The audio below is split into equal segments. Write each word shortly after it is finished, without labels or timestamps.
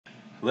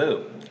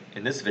Hello,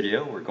 in this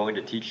video we're going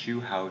to teach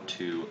you how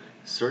to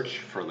search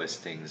for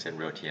listings in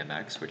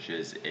RealtyMX, which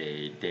is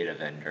a data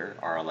vendor,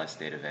 RLS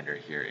data vendor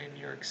here in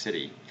New York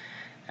City.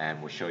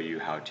 And we'll show you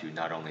how to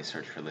not only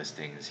search for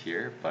listings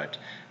here, but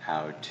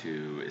how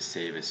to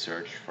save a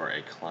search for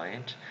a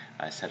client,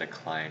 set a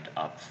client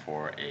up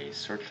for a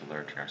search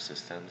alert in our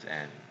systems,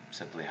 and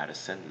simply how to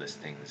send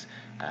listings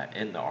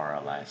in the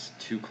RLS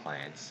to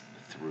clients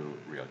through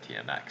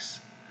RealtyMX.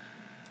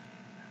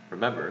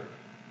 Remember,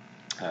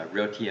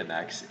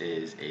 RealtyMX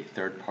is a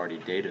third-party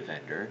data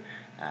vendor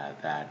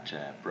that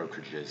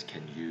brokerages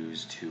can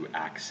use to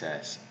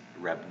access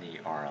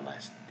REBNY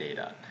RLS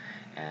data.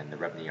 And the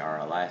REBNY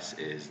RLS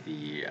is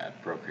the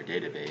broker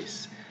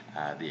database,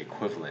 the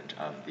equivalent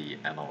of the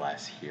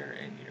MLS here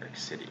in New York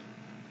City.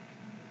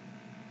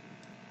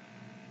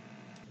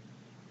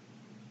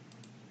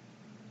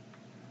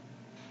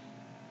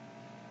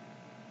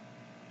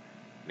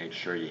 Make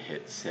sure you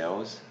hit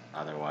sales,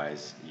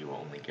 otherwise you will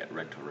only get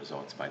rental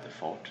results by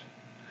default.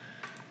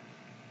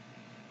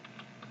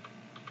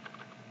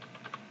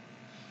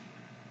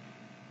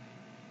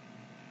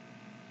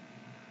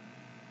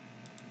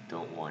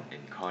 Don't want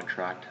in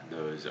contract,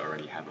 those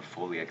already have a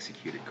fully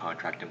executed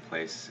contract in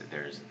place.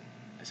 There's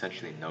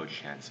essentially no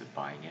chance of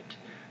buying it.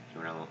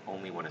 You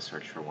only want to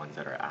search for ones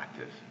that are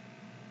active.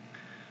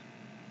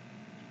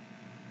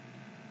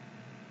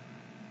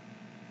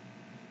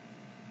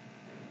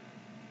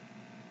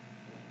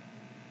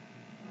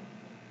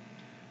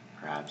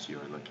 Perhaps you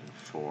are looking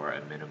for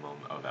a minimum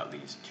of at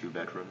least 2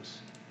 bedrooms,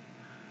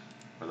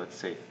 or let's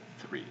say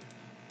 3.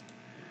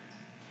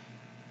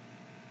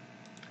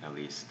 At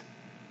least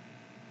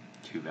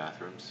 2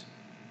 bathrooms.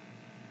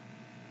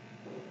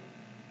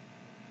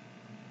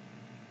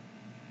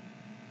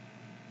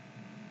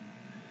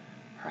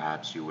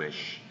 Perhaps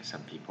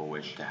some people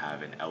wish to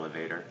have an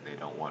elevator, they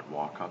don't want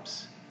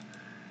walk-ups.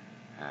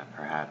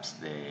 Perhaps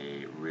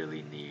they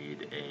really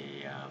need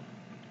a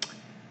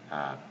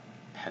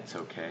pet's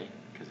okay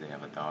because they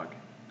have a dog.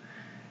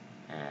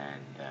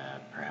 And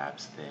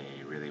perhaps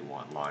they really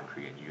want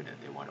laundry in unit,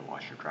 they want to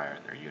wash or dryer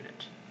in their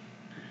unit.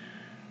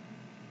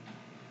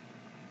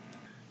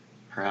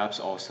 Perhaps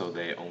also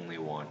they only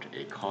want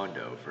a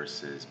condo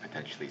versus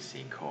potentially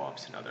seeing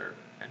co-ops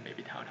and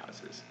maybe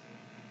townhouses.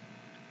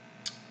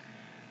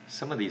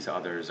 Some of these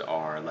others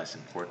are less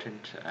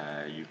important.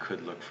 You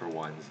could look for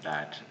ones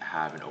that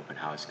have an open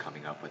house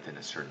coming up within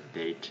a certain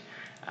date.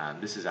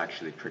 This is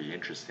actually pretty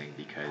interesting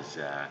because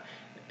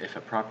if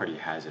a property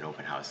has an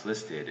open house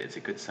listed, it's a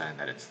good sign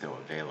that it's still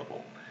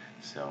available.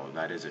 So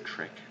that is a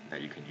trick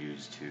that you can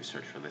use to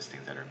search for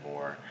listings that are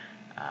more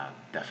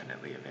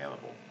definitely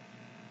available.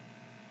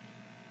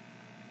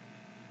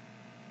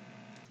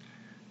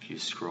 If you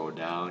scroll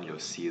down, you'll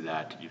see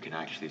that you can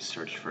actually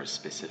search for a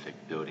specific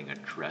building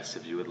address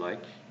if you would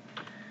like.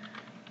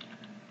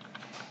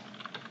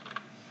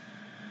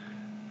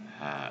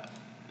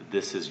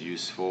 This is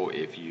useful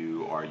if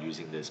you are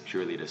using this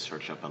purely to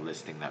search up a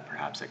listing that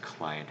perhaps a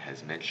client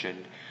has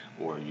mentioned,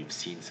 or you've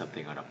seen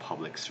something on a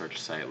public search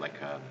site like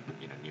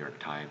New York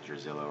Times or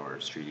Zillow or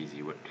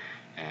StreetEasy,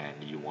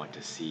 and you want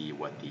to see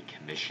what the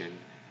commission,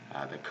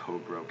 the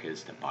co-broke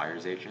is to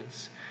buyer's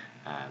agents.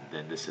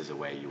 Then this is a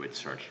way you would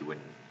search. You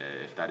wouldn't,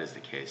 if that is the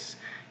case,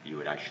 you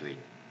would actually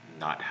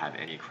not have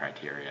any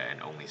criteria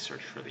and only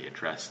search for the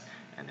address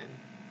and then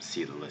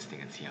see the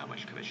listing and see how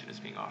much commission is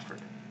being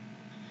offered.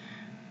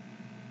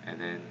 And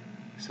then,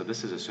 so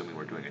this is assuming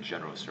we're doing a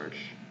general search.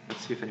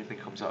 Let's see if anything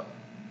comes up.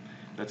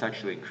 Let's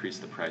actually increase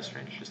the price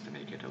range just to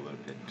make it a little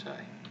bit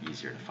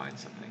easier to find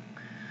something.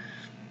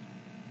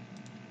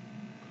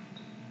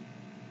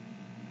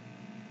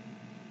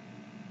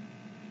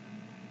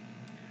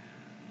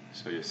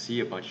 So you'll see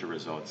a bunch of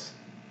results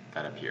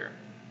that appear.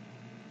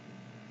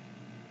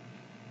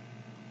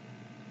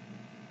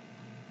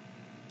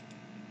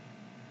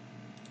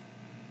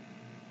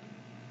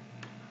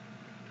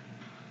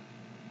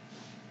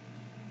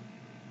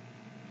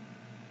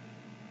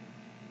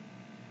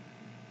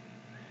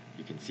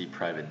 You can see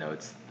private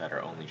notes that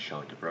are only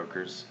shown to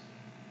brokers.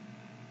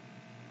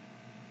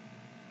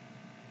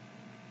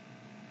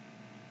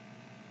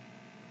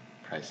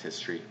 Price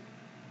history.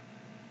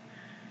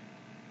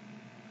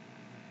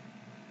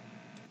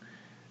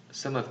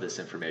 Some of this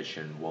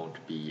information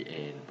won't be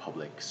in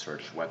public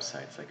search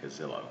websites like a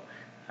Zillow.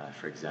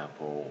 For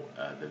example,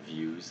 the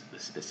views, the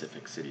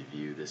specific city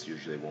view, this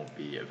usually won't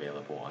be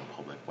available on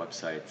public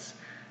websites.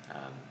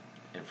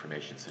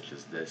 Information such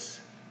as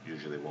this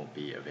usually won't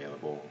be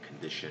available.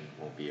 Condition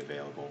won't be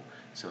available.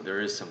 So there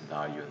is some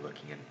value in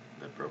looking in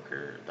the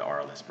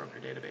RLS broker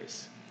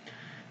database.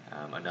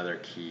 Another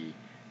key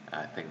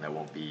thing that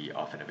won't be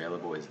often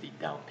available is the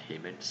down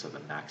payment, so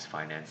the max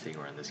financing,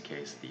 or in this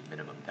case the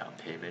minimum down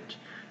payment.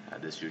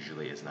 This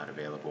usually is not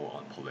available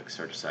on public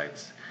search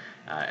sites.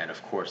 And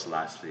of course,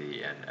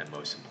 lastly and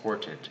most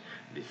important,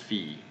 the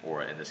fee,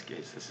 or in this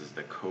case this is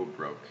the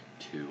co-broke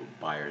to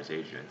buyer's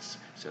agents.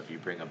 So if you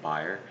bring a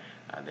buyer,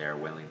 they are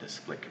willing to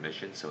split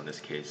commission. So in this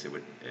case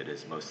it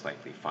is most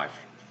likely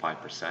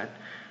 5%.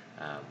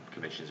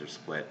 Commissions are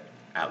split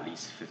at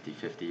least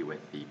 50-50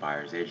 with the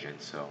buyer's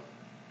agent. So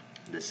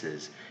this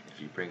is,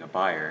 if you bring a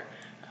buyer,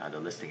 the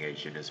listing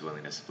agent is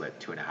willing to split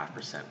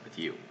 2.5% with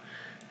you,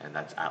 and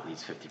that's at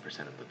least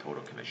 50% of the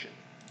total commission.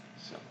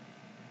 So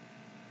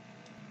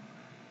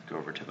go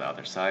over to the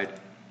other side.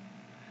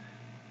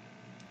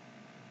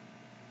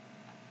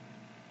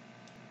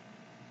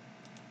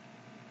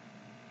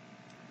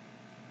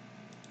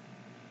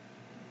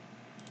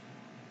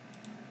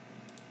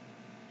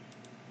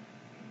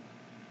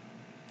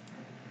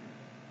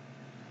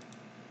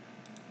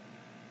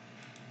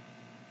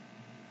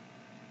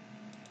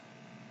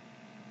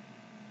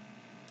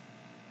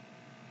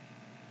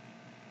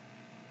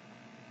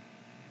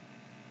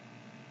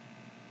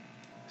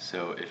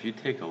 So if you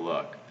take a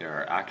look, there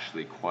are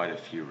actually quite a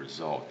few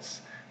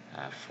results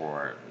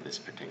for this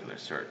particular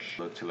search.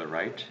 Look to the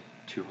right,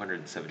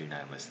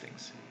 279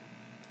 listings.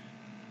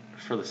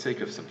 For the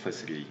sake of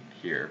simplicity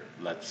here,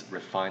 let's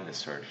refine the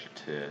search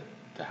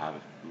to have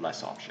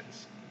less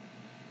options.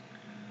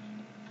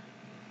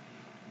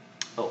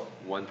 Oh,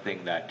 one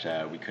thing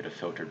that we could have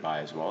filtered by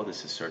as well,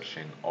 this is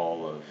searching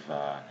all of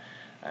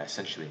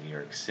essentially New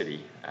York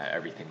City,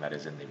 everything that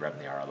is in the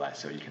REBNY RLS.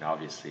 So you can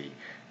obviously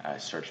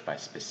search by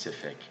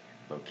specific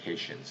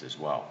locations as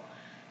well.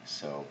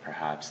 So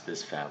perhaps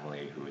this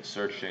family who is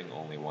searching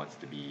only wants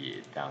to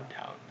be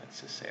downtown,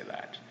 let's just say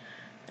that.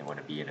 They want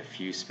to be in a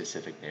few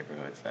specific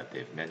neighborhoods that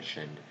they've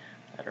mentioned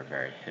that are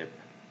very hip.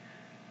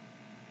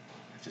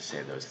 Let's just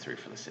say those three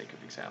for the sake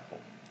of example.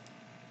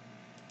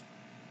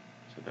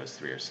 So those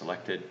three are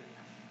selected.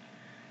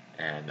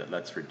 And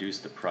let's reduce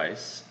the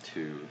price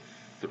to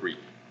 3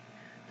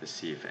 to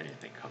see if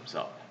anything comes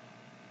up.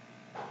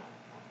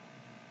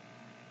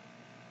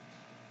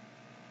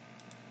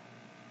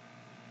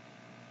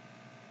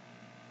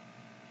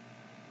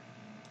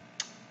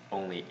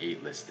 Only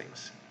 8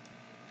 listings.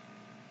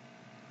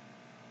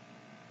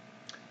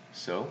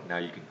 So now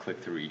you can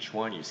click through each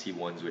one. You see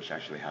ones which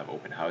actually have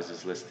open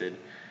houses listed.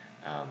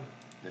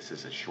 This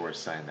is a sure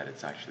sign that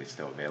it's actually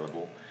still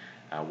available.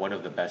 One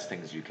of the best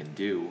things you can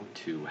do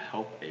to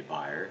help a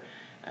buyer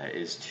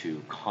is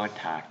to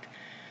contact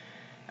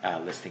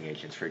listing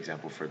agents, for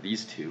example, for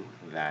these two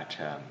that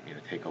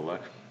take a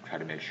look, try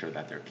to make sure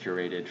that they're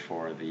curated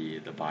for the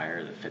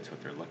buyer that fits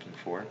what they're looking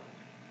for.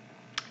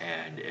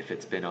 And if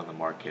it's been on the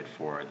market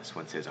for, this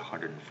one says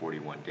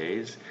 141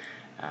 days,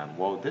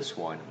 well, this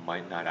one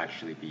might not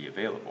actually be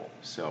available.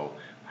 So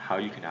how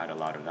you can add a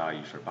lot of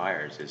value for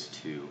buyers is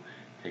to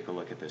take a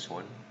look at this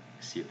one,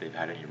 see if they've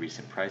had any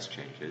recent price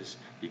changes,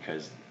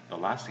 because the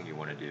last thing you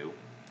want to do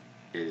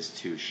is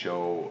to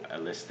show a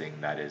listing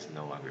that is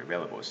no longer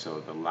available. So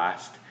the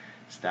last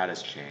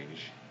status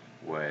change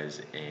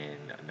was in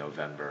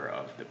November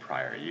of the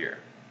prior year.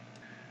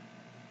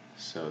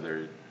 So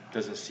there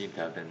doesn't seem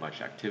to have been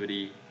much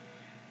activity.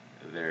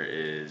 There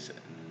is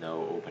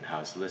no open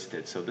house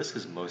listed, so this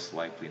is most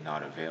likely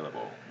not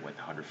available with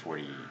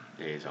 140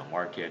 days on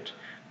market,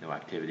 no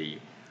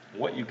activity.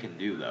 What you can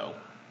do though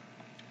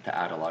to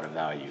add a lot of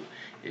value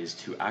is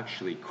to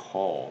actually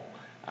call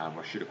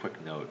or shoot a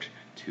quick note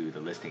to the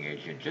listing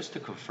agent just to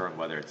confirm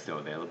whether it's still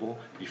available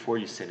before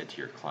you send it to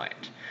your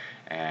client.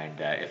 And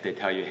if they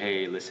tell you,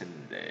 hey,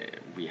 listen,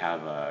 we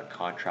have a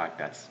contract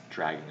that's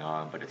dragging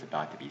on, but it's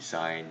about to be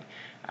signed,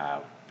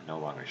 no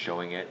longer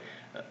showing it,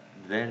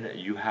 then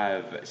you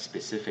have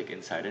specific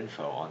inside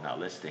info on that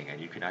listing, and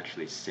you can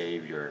actually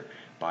save your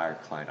buyer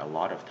client a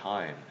lot of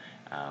time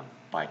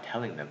by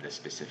telling them this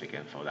specific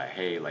info that,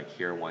 hey, like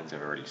here are ones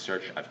I've already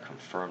searched, I've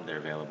confirmed they're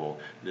available,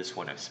 this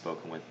one I've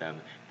spoken with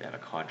them, they have a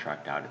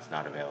contract out, it's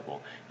not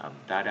available.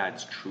 That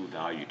adds true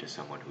value to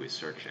someone who is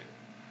searching.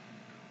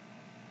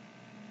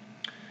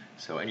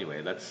 So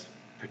anyway, let's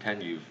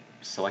pretend you've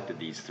selected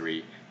these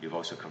 3, you've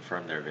also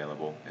confirmed they're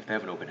available. If they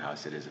have an open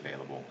house, it is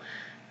available.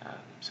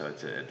 So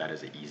that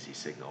is an easy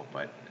signal,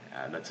 but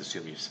let's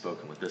assume you've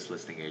spoken with this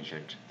listing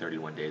agent,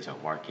 31 days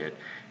on market,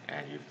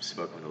 and you've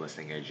spoken with the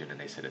listing agent and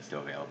they said it's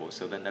still available.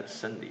 So then let's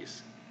send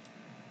these.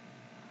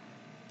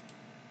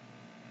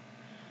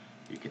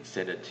 You can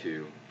send it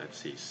to, let's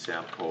see,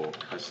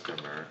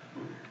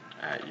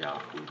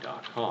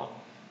 samplecustomer@yahoo.com.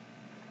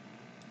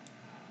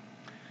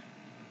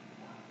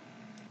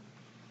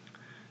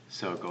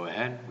 So go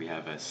ahead, we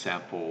have a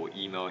sample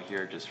email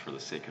here just for the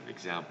sake of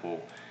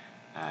example.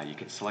 You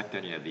can select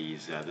any of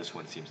these. This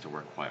one seems to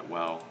work quite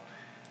well.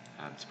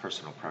 It's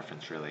personal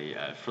preference really.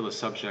 For the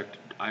subject,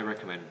 I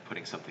recommend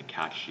putting something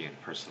catchy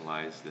and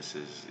personalized. This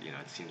is,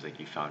 it seems like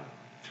you found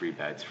 3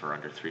 beds for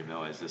under $3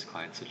 million as this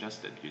client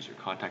suggested. Use your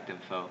contact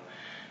info,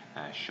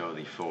 show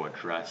the full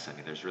address. I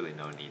mean, there's really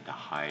no need to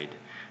hide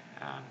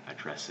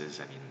addresses.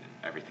 I mean,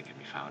 everything can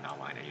be found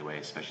online anyway,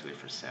 especially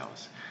for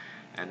sales.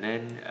 And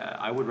then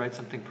I would write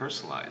something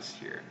personalized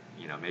here.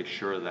 Make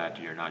sure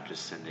that you're not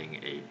just sending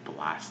a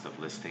blast of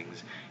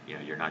listings.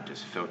 You're not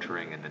just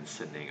filtering and then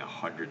sending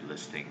 100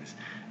 listings,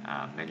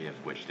 many of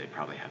which they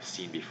probably have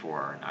seen before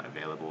or are not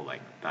available.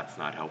 Like, that's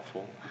not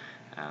helpful.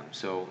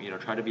 So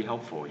try to be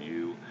helpful.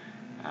 You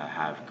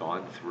have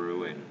gone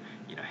through and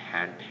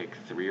handpick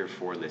 3 or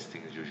 4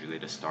 listings usually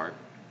to start,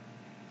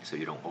 so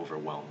you don't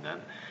overwhelm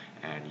them.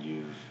 and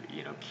you've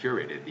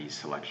curated these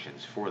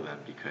selections for them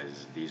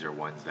because these are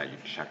ones that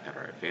you've checked that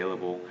are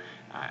available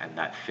and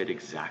that fit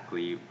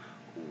exactly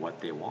what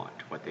they want,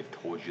 what they've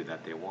told you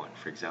that they want.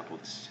 For example,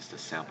 this is just a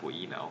sample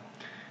email.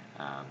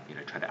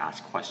 Try to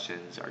ask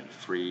questions. Are you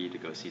free to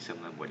go see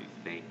someone? What do you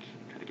think?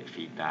 Try to get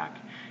feedback,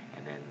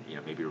 and then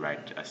maybe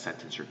write a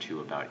sentence or two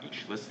about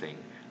each listing.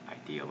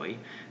 Ideally,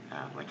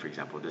 like for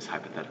example, this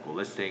hypothetical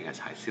listing has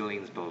high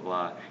ceilings, blah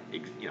blah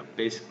blah.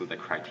 Basically the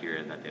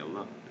criteria that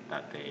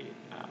they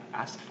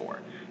asked for,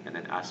 and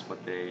then ask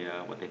what they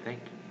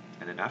think,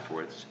 and then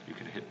afterwards you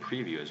can hit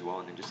preview as well,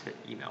 and then just hit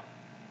email.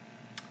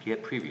 If you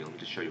hit preview, let me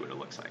just show you what it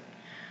looks like.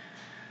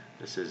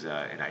 This is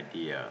an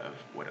idea of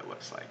what it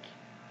looks like.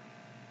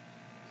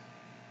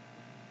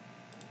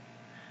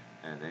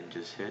 And then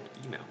just hit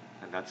email,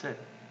 and that's it.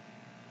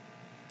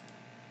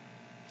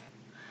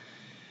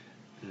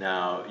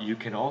 Now you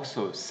can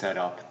also set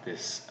up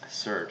this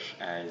search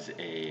as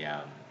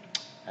a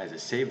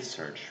saved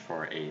search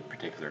for a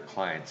particular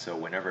client. So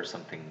whenever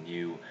something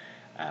new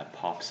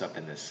pops up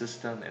in the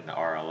system, in the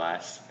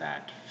RLS,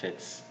 that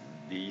fits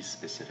these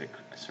specific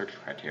search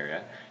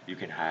criteria, you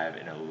can have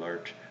an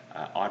alert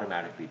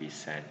automatically be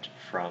sent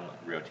from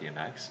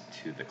RealtyMX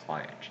to the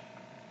client.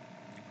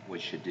 What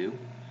you should do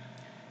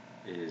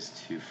is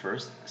to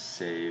first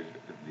save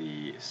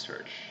the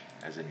search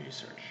as a new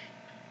search.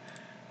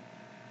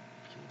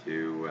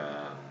 You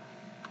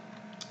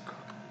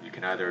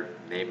can either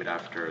name it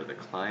after the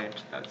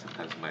client, that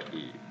sometimes might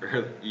be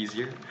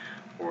easier,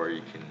 or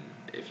you can,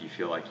 if you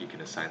feel like you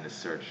can assign this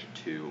search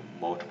to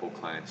multiple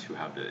clients who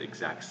have the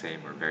exact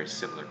same or very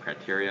similar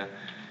criteria,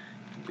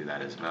 you can do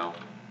that as well,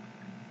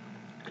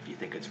 if you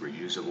think it's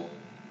reusable.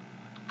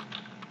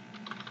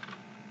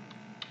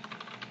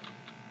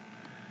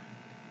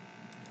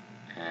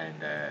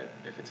 And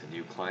if it's a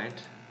new client,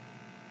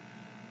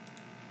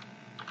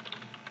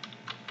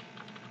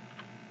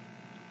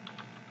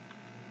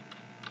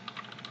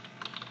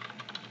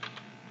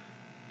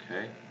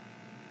 okay,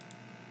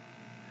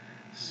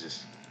 this is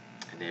just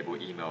enable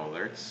email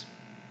alerts.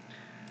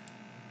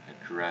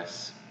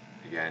 Address,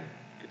 again,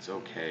 it's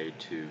okay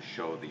to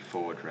show the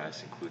full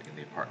address including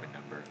the apartment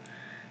number.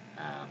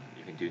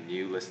 You can do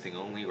new listing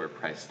only or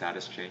price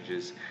status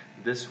changes.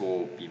 This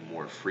will be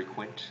more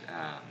frequent.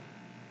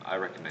 I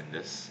recommend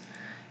this.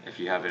 If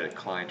you have a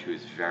client who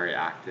is very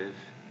active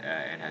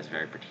and has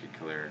very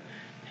particular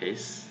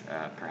tastes,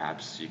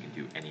 perhaps you can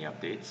do any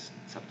updates.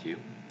 It's up to you.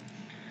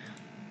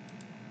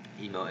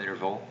 Email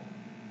interval.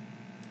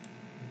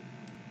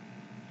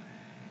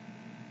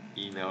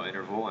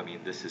 I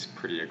mean, this is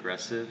pretty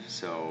aggressive,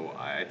 so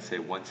I'd say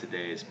once a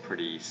day is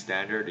pretty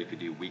standard. You could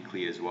do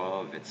weekly as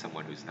well if it's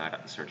someone who's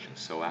not searching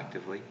so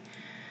actively.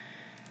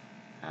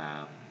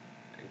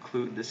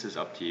 This is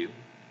up to you.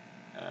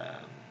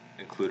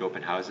 Include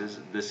open houses.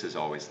 This is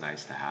always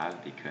nice to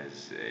have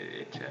because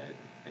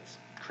it's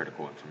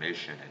critical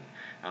information, and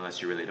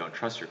unless you really don't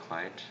trust your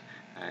client,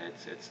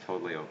 it's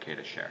totally okay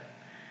to share.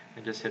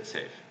 And just hit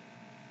save.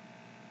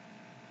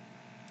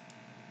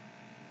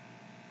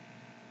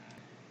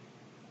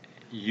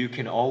 You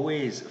can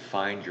always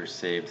find your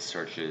saved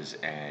searches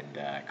and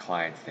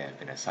clients that have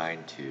been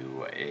assigned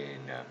to in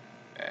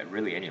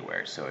really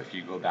anywhere. So if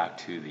you go back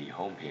to the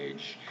home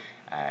page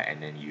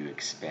and then you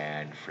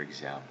expand, for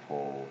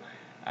example,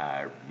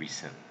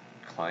 recent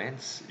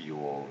clients, you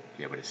will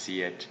be able to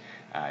see it.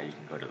 You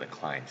can go to the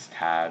clients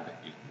tab,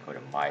 you can go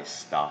to my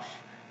stuff,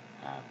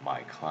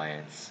 my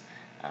clients.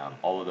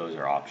 All of those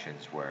are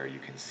options where you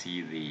can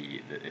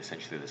see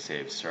essentially the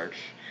saved search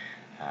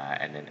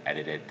and then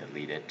edit it,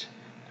 delete it.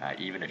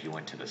 Even if you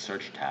went to the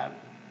search tab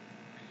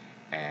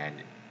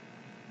and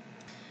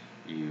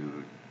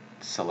you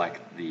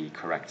select the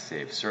correct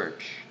saved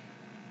search,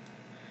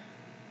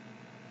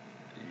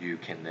 you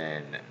can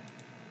then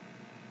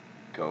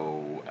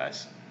go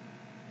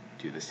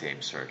do the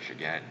same search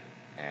again.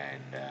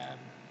 And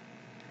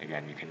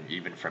again, you can,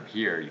 even from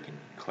here, you can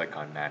click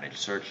on manage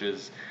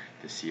searches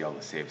to see all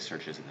the saved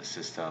searches in the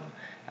system.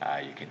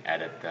 You can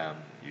edit them,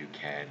 you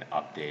can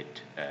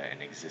update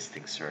an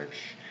existing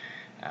search.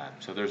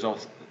 So there's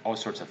all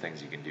sorts of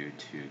things you can do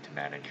to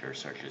manage your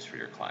searches for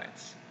your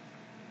clients.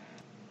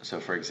 So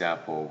for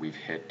example, we've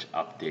hit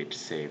update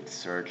saved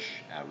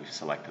search. We've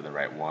selected the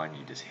right one.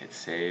 You just hit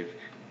save,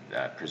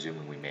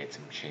 presuming we made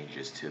some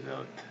changes to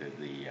the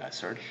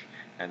search,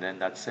 and then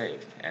that's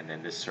saved. And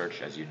then this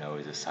search, as you know,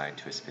 is assigned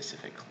to a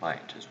specific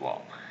client as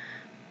well.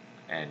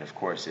 And of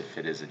course, if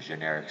it is a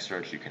generic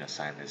search, you can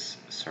assign this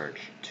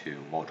search to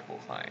multiple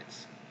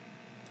clients.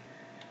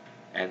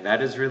 And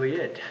that is really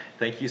it.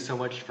 Thank you so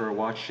much for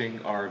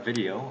watching our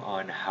video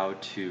on how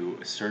to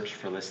search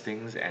for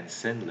listings and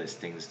send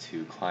listings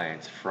to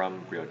clients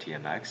from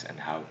RealtyMX, and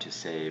how to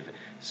save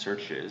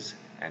searches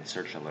and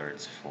search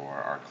alerts for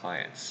our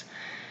clients.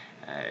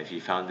 If you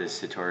found this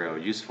tutorial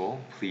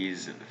useful,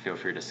 please feel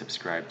free to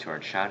subscribe to our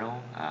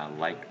channel,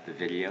 like the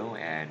video,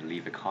 and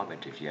leave a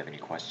comment if you have any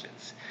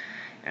questions.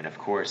 And of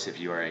course, if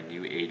you are a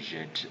new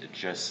agent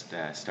just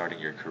starting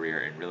your career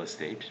in real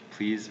estate,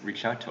 please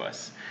reach out to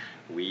us.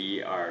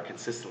 We are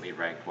consistently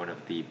ranked one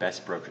of the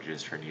best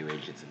brokerages for new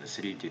agents in the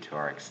city due to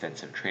our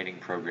extensive training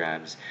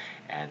programs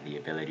and the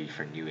ability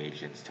for new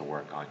agents to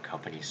work on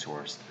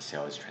company-sourced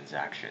sales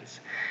transactions.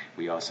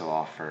 We also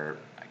offer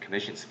a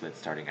commission split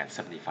starting at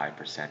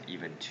 75%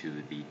 even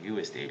to the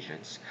newest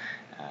agents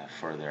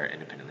for their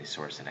independently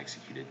sourced and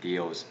executed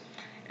deals.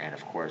 And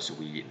of course,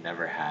 we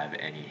never have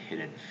any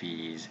hidden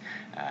fees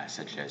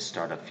such as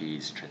startup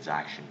fees,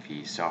 transaction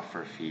fees,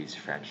 software fees,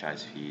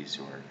 franchise fees,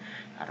 or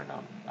I don't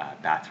know,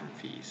 bathroom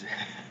fees.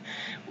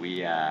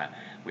 We are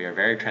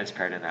very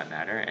transparent in that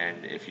matter,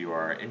 and if you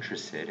are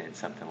interested in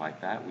something like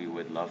that, we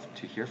would love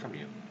to hear from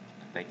you.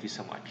 Thank you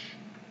so much.